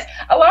very nice,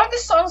 a lot of the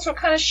songs were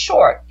kind of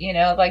short, you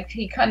know, like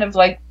he kind of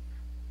like,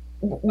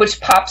 which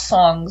pop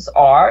songs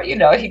are, you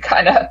know, he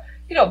kind of,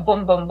 you know,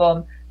 boom, boom,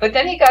 boom. But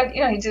then he got,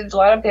 you know, he did a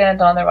lot of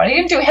Band on the Run. He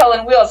didn't do Hell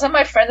on Wheels. And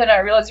my friend and I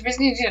realized the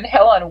reason he did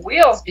Hell on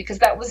Wheels because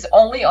that was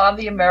only on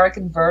the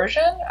American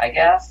version, I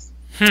guess.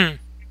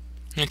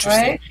 Interesting.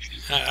 Right?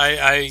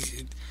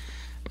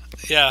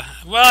 Yeah.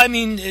 Well, I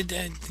mean,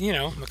 you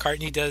know,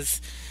 McCartney does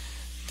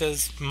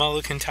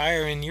Mull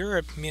Kintyre in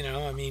Europe. You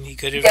know, I mean, he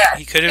could have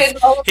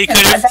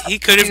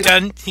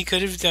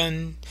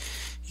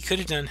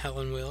done Hell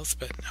on Wheels,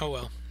 but oh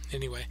well.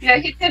 Anyway. Yeah,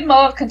 he did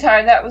Mull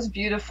Kintyre. That was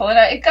beautiful, and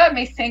it got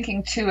me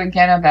thinking too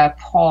again about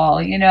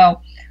Paul. You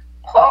know,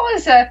 Paul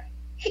is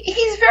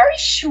he's very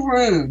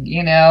shrewd.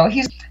 You know,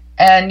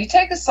 and you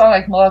take a song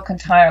like Mull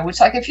Kintyre, which,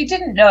 like, if you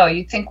didn't know,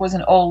 you'd think was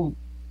an old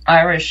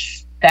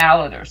Irish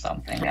ballad or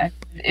something.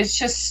 It's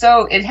just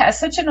so, it has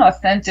such an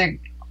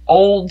authentic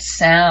old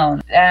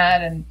sound.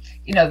 That, and,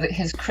 you know,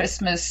 his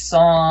Christmas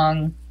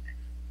song,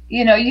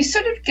 you know, you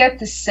sort of get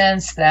the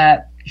sense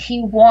that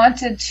he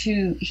wanted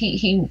to,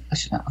 he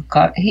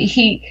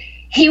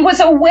was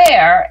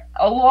aware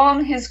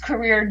along his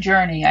career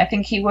journey. I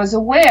think he was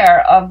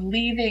aware of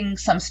leaving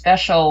some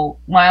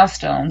special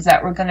milestones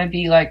that were going to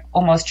be like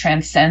almost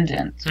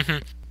transcendent.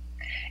 Mm-hmm.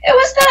 It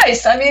was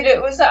nice. I mean,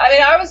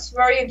 I was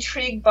very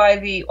intrigued by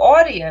the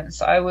audience.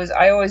 I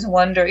always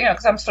wonder, you know,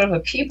 because I'm sort of a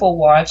people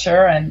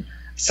watcher and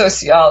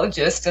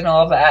sociologist and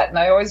all that. And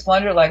I always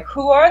wonder, like,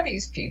 who are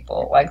these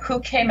people? Like, who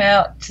came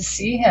out to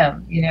see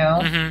him, you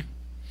know? Mm-hmm.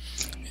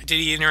 Did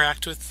he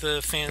interact with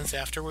the fans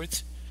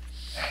afterwards?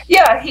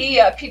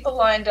 Yeah, people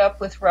lined up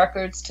with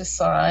records to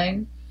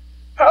sign.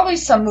 Probably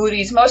some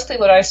Moody's. Mostly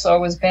what I saw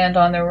was Band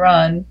on the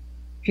Run.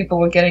 People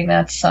were getting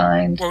that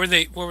signed. What were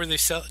they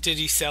sell? Did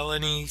he sell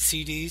any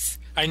CDs?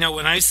 I know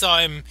when I saw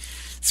him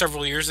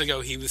several years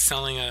ago, he was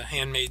selling a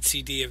handmade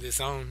CD of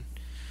his own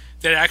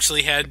that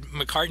actually had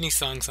McCartney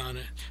songs on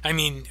it. I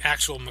mean,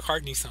 actual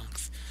McCartney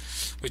songs,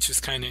 which was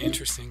kind of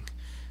interesting.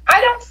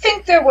 I don't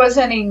think there was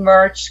any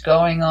merch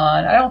going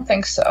on. I don't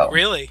think so.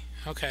 Really?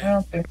 Okay. I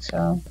don't think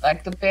so.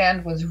 Like, the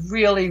band was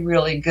really,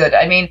 really good.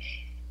 I mean,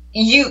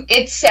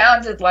 it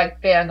sounded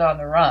like Band on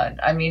the Run.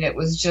 I mean, it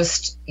was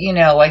just, you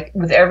know, like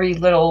with every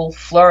little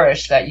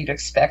flourish that you'd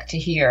expect to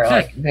hear.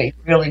 Like, they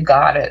really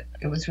got it.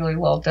 It was really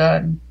well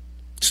done.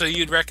 So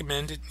you'd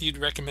recommend it? You'd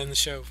recommend the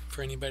show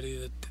for anybody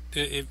that...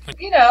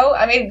 You know,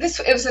 I mean,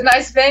 it was a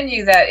nice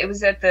venue. That it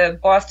was at the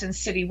Boston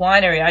City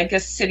Winery. I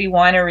guess City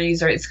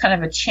Wineries it's kind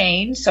of a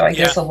chain, so I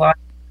guess a lot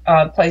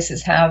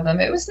places have them.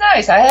 It was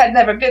nice. I had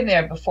never been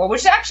there before,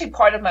 which is actually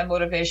part of my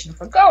motivation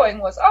for going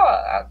was,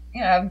 I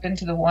haven't been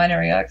to the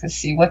winery. I like to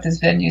see what this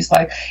venue's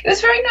like. It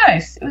was very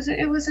nice.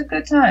 It was a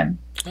good time.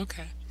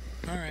 Okay.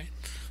 All right.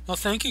 Well,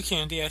 thank you,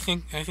 Candy. I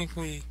think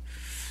we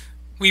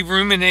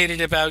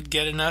ruminated about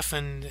Get Enough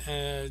and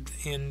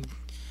in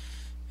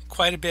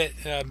quite a bit.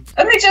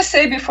 Let me just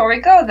say before we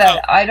go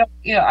that I don't,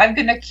 I've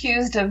been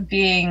accused of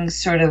being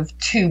sort of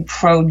too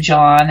pro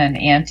John and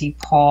anti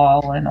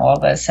Paul and all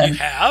this. And you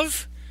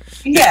have?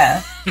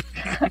 Yeah.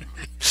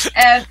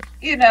 And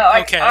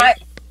okay.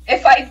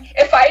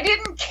 If I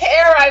didn't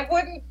care, I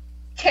wouldn't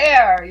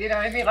care. You know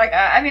what I mean? Like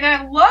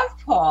I love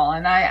Paul,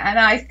 and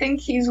I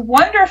think he's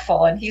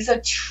wonderful, and he's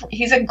a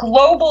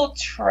global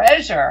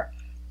treasure.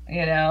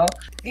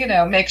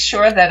 Make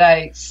sure that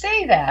I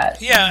say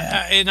that.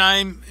 Yeah, and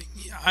I'm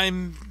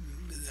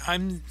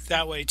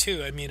that way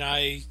too. I mean,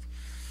 a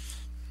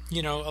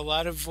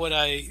lot of what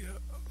I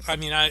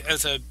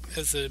as a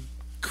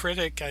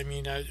critic,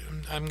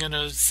 I'm going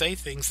to say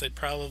things that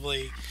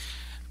probably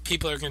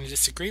people are going to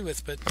disagree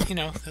with, but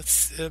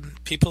that's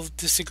people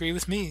disagree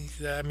with me.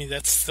 I mean,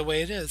 that's the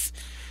way it is.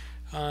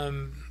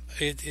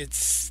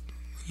 It's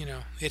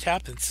it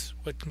happens.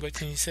 What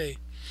can you say?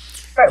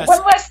 Right.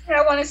 One last thing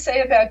I want to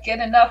say about Get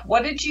Enough.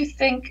 What did you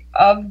think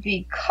of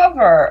the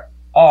cover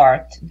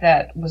art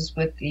that was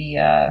with the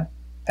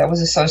that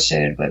was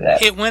associated with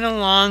it? It went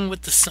along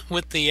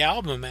with the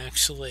album,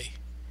 actually.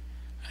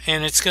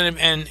 And it's going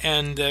to,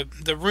 and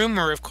the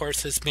rumor, of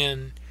course, has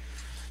been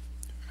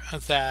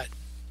that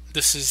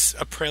this is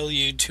a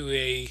prelude to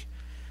a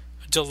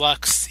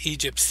deluxe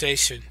Egypt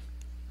station.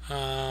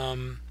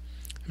 I'm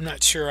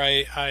not sure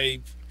I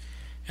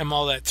am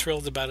all that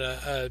thrilled about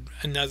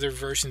another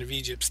version of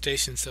Egypt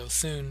station so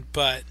soon,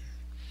 but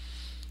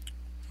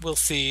we'll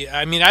see.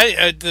 I mean,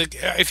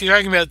 if you're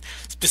talking about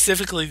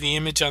specifically the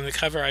image on the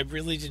cover, I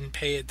really didn't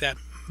pay it that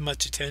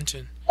much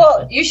attention.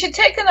 Well, you should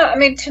take a note. I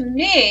mean, to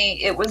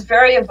me, it was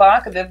very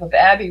evocative of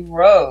Abbey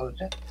Road.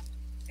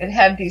 It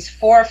had these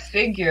four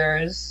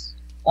figures,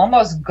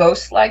 almost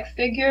ghost-like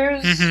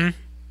figures,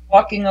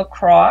 walking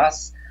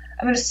across.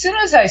 I mean, as soon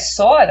as I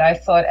saw it, I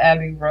thought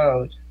Abbey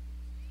Road.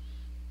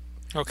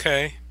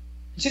 Okay.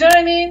 Do you know what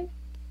I mean?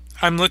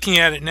 I'm looking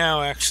at it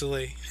now,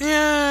 actually.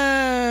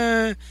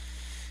 Yeah,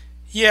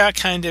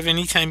 kind of.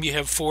 Anytime you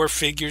have four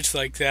figures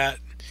like that,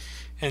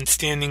 and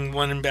standing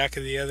one in back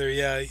of the other,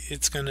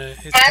 it's gonna.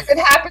 And it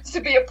happens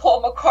to be a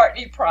Paul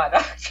McCartney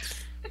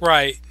product.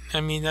 Right.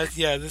 I mean,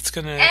 that's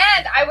gonna.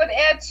 And I would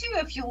add too,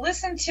 if you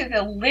listen to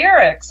the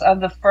lyrics of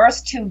the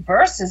first two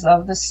verses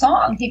of the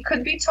song, he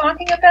could be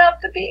talking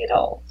about the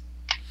Beatles.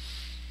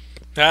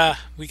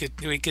 We could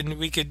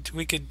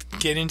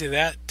get into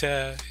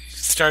that.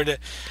 Start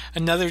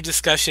another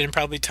discussion and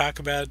probably talk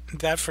about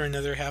that for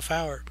another half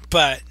hour,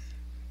 but.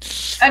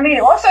 He's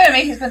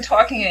been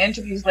talking in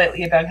interviews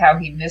lately about how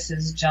he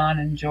misses John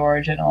and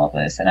George and all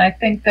this, and I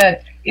think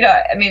that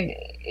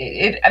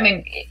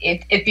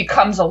it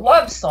becomes a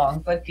love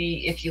song, but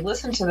if you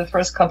listen to the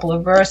first couple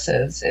of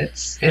verses,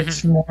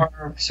 it's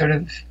more sort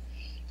of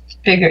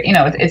bigger.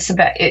 It's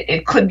about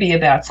it could be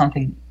about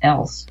something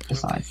else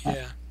besides that.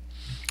 Yeah.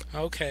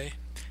 Okay.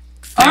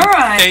 All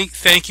right.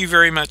 Thank you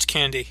very much,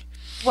 Candy.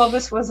 Well,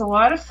 this was a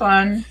lot of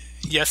fun.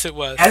 Yes, it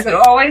was. As it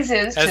always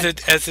is. As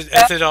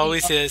it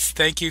always is.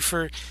 Thank you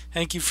for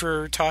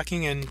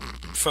talking, and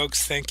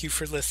folks, thank you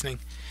for listening.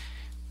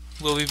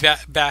 We'll be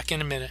back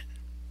in a minute.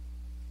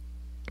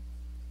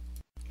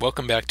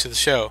 Welcome back to the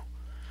show.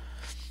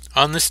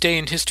 On this day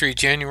in history,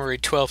 January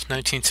 12th,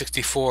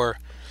 1964,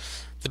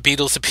 the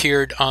Beatles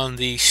appeared on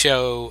the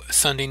show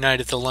Sunday night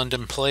at the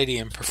London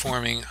Palladium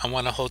performing I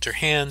Want to Hold Your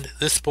Hand,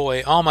 This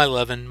Boy, All My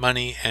Lovin',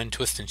 Money, and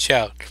Twist and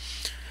Shout.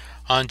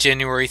 On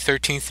January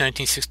 13th,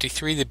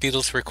 1963, the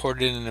Beatles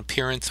recorded an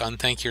appearance on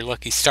Thank Your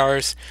Lucky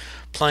Stars,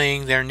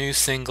 playing their new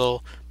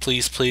single,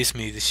 Please Please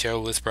Me. The show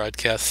was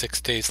broadcast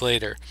 6 days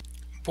later.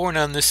 Born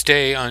on this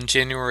day, on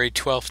January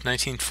 12th,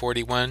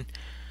 1941,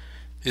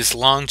 is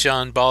Long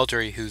John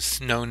Baldry,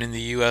 who's known in the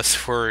U.S.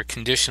 for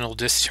Conditional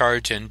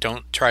Discharge and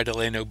Don't Try to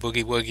Lay No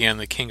Boogie Woogie on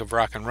the King of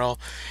Rock and Roll,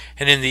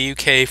 and in the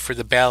U.K. for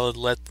the ballad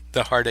Let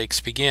the Heartaches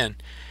Begin.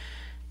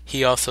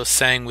 He also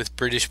sang with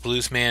British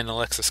bluesman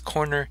Alexis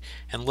Corner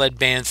and led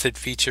bands that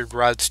featured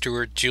Rod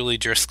Stewart, Julie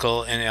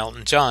Driscoll, and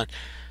Elton John.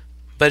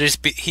 But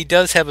he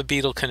does have a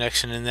Beatle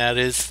connection, and that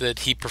is that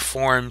he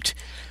performed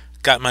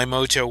Got My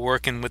Mojo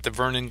Working with the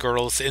Vernon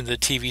Girls in the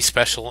TV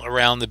special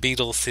Around the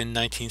Beatles in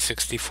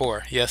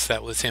 1964. Yes,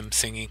 that was him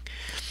singing.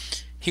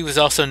 He was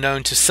also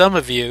known to some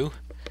of you,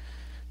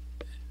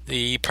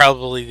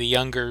 probably the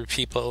younger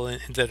people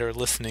that are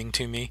listening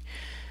to me,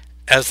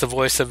 as the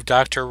voice of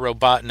Dr.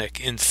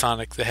 Robotnik in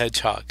Sonic the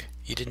Hedgehog.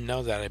 You didn't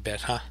know that, I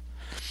bet, huh?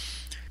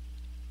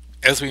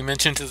 As we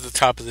mentioned at the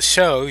top of the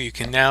show, you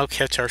can now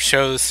catch our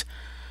shows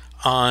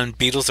on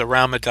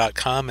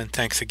BeatlesArama.com, and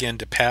thanks again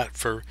to Pat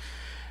for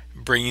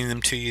bringing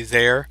them to you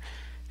there.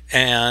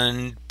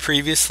 And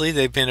previously,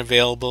 they've been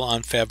available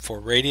on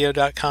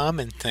Fab4Radio.com,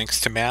 and thanks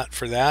to Matt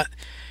for that.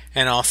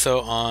 and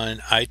also on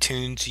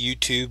iTunes,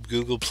 YouTube,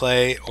 Google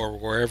Play, or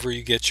wherever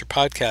you get your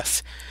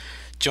podcasts.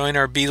 Join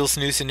our Beatles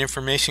News and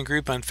Information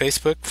group on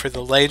Facebook for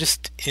the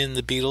latest in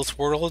the Beatles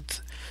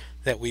world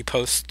that we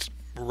post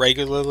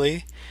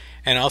regularly.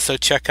 And also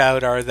check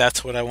out our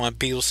That's What I Want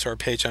Beatles store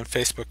page on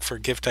Facebook for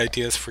gift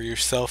ideas for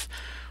yourself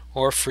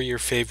or for your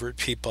favorite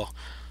people.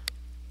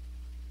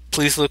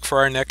 Please look for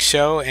our next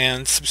show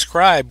and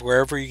subscribe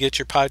wherever you get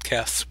your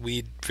podcasts.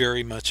 We'd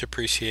very much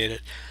appreciate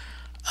it.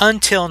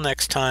 Until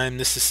next time,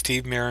 this is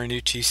Steve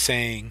Marinucci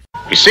saying,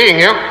 Be seeing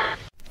you.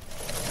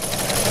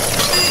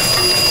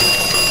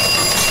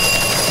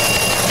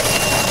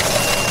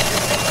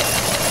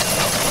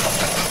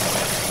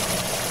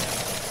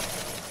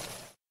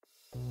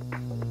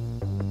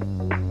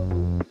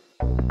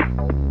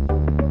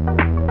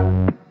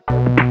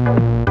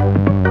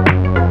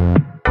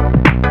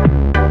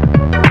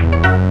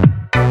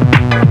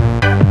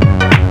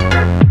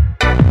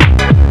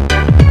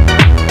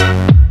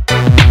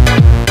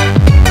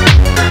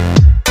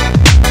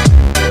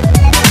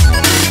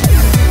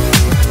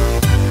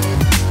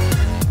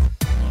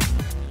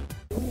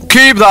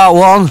 Keep that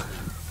one.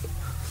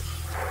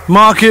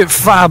 Mark it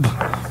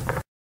fab.